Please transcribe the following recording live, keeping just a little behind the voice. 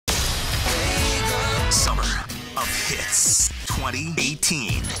Hits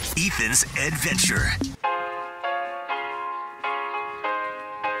 2018. Ethan's Adventure.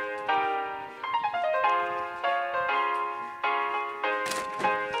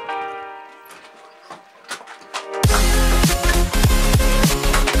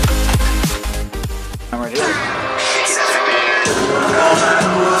 I'm right here.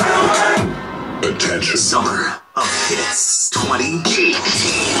 Attention. Summer of Hits 2018.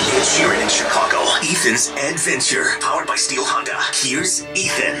 Ed Sheeran in Chicago. Ethan's Adventure. Powered by Steel Honda. Here's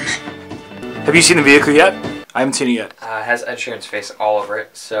Ethan. Have you seen the vehicle yet? I haven't seen it yet. It has Ed Sheeran's face all over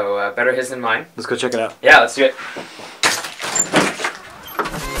it, so better his than mine. Let's go check it out. Yeah, let's do it.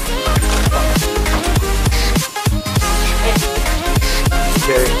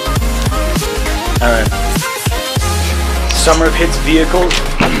 Okay. Alright. Summer of Hits vehicle.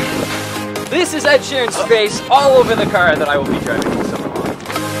 This is Ed Sheeran's face all over the car that I will be driving this summer long.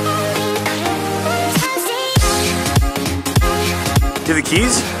 Do the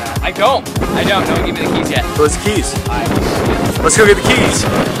keys? I don't. No one gave me the keys yet. Where's the keys? Let's go get the keys.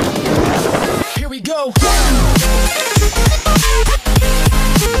 Here we go.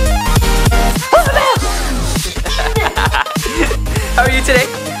 How are you today?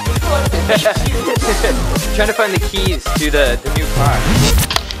 Trying to find the keys to the new car.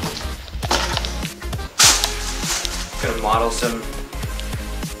 Gonna model some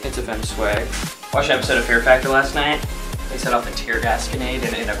EDventure swag. Watched an episode of Fear Factor last night. They set off a tear gas grenade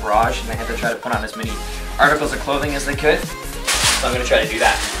in a garage and they had to try to put on as many articles of clothing as they could. So I'm gonna try to do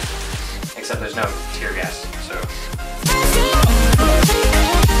that. Except there's no tear gas, so.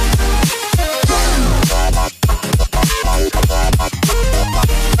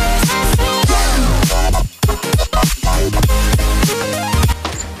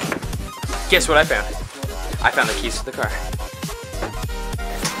 Guess what I found? I found the keys to the car.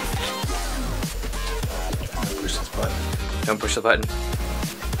 Push this button. Don't push the button.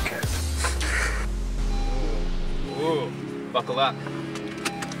 Okay. Ooh, buckle up.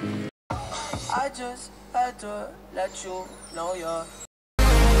 I just had to let you know you're. I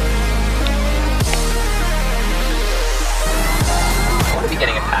want to be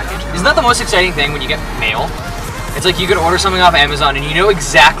getting a package. Isn't that the most exciting thing when you get mail? It's like you could order something off Amazon and you know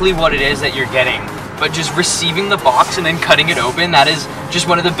exactly what it is that you're getting, but just receiving the box and then cutting it open, that is just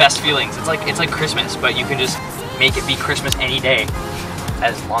one of the best feelings. It's like Christmas, but you can just make it be Christmas any day,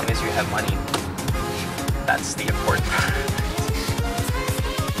 as long as you have money. That's the important part.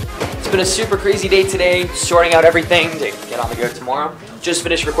 It's been a super crazy day today, sorting out everything to get on the go tomorrow. Just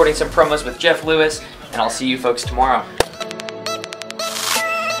finished recording some promos with Jeff Lewis, and I'll see you folks tomorrow.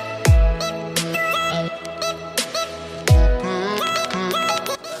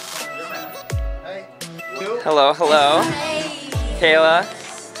 Hello, hello. Kayla,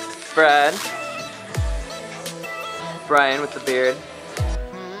 Brad, Brian with the beard.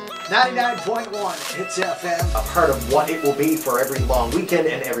 99.1 Hits FM. A part of what it will be for every long weekend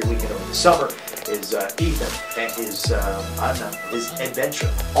and every weekend over the summer is Ethan and his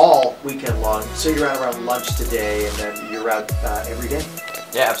adventure all weekend long. So you're out around lunch today and then you're out every day?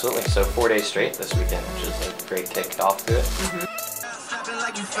 Yeah, absolutely. So 4 days straight this weekend, which is a great kick off to it.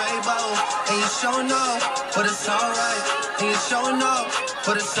 Like you Fable, and you showing up, but it's alright. And you showing up,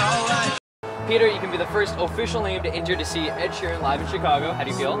 but it's alright. Peter, you can be the first official name to enter to see Ed Sheeran live in Chicago. How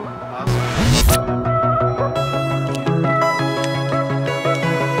do you feel?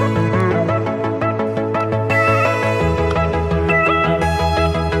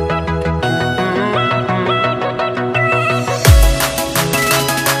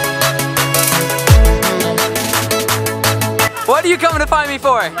 What are you coming to find me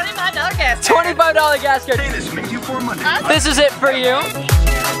for? $25 gas card. $25 gas card. This makes you for money. This is it for you.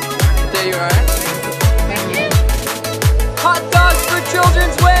 There you are. Thank you. Hot dogs for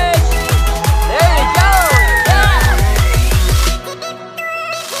Children's Wish. There you go. Yeah.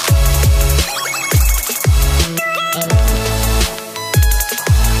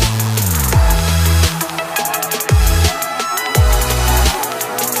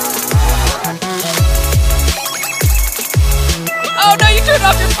 Oh no, you turned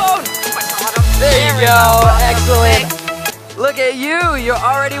off your phone. There you go. Excellent. Look at you. You're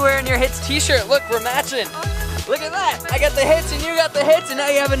already wearing your Hits t-shirt. Look, we're matching. Look at that. I got the Hits and you got the Hits and now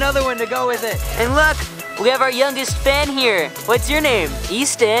you have another one to go with it. And look, we have our youngest fan here. What's your name?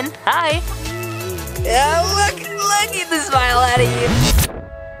 Easton. Hi. Yeah, look at the smile out of you.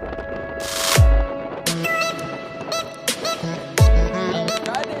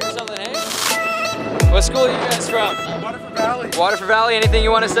 What school are you guys from? Waterford Valley. Waterford Valley, anything you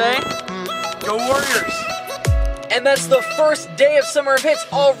want to say? Go Warriors. And that's the first day of Summer of Hits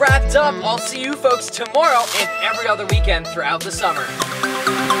all wrapped up. I'll see you folks tomorrow and every other weekend throughout the summer.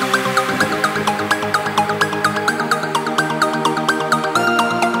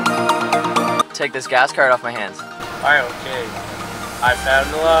 Take this gas card off my hands. Alright, okay. I found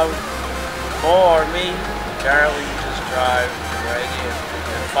love for me. Charlie, just drive right in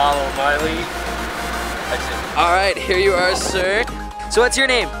and follow my lead. That's it. Alright, here you are, sir. So what's your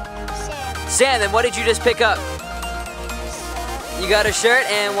name? Sam. Sam, then what did you just pick up? You got a shirt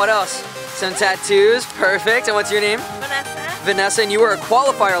and what else? Some tattoos, perfect. And what's your name? Vanessa. Vanessa, and you were a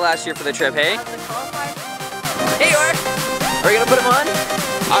qualifier last year for the trip, hey? I was a qualifier. Here you are. Are you gonna put them on?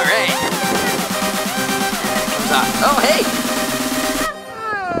 Alright. Comes on. Oh, hey!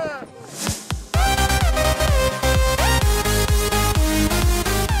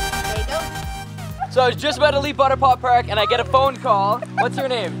 So I was just about to leave Butterpop Park and I get a phone call. What's your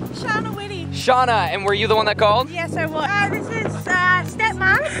name? Shauna Whitty. Shauna, and were you the one that called? Yes, I was. This is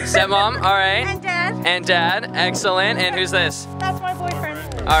stepmom. Stepmom, all right. And dad. And dad, excellent. And who's this? That's my boyfriend.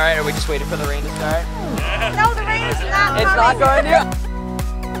 All right, are we just waiting for the rain to start? No, the rain is not It's not coming. going to?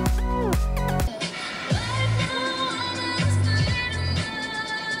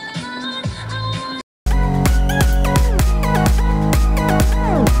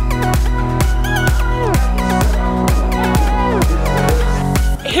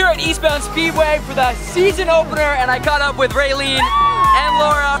 Here at Eastbound Speedway for the season opener, and I caught up with Raylene and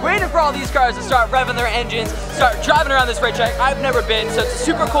Laura, waiting for all these cars to start revving their engines, start driving around this racetrack. I've never been, so it's a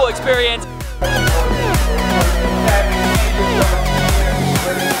super cool experience.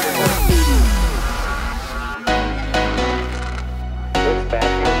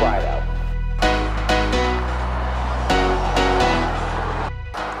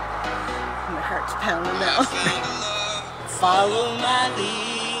 My heart's pounding now. Follow my lead.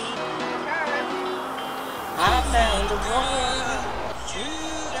 I found the one.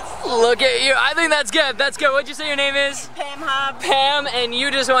 Look at you. I think that's good. That's good. What'd you say your name is? Pam Hobbs. Pam, and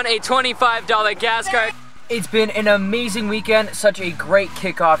you just won a $25 gas card. It's been an amazing weekend, such a great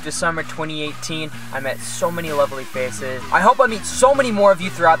kickoff to summer 2018. I met so many lovely faces. I hope I meet so many more of you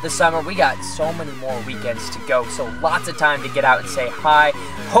throughout the summer. We got so many more weekends to go, so lots of time to get out and say hi.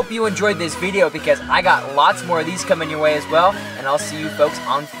 Hope you enjoyed this video because I got lots more of these coming your way as well, and I'll see you folks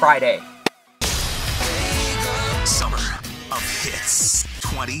on Friday. Summer of Hits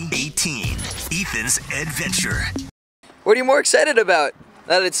 2018. Ethan's Adventure. What are you more excited about?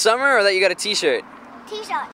 That it's summer or that you got a t-shirt? T-shirt.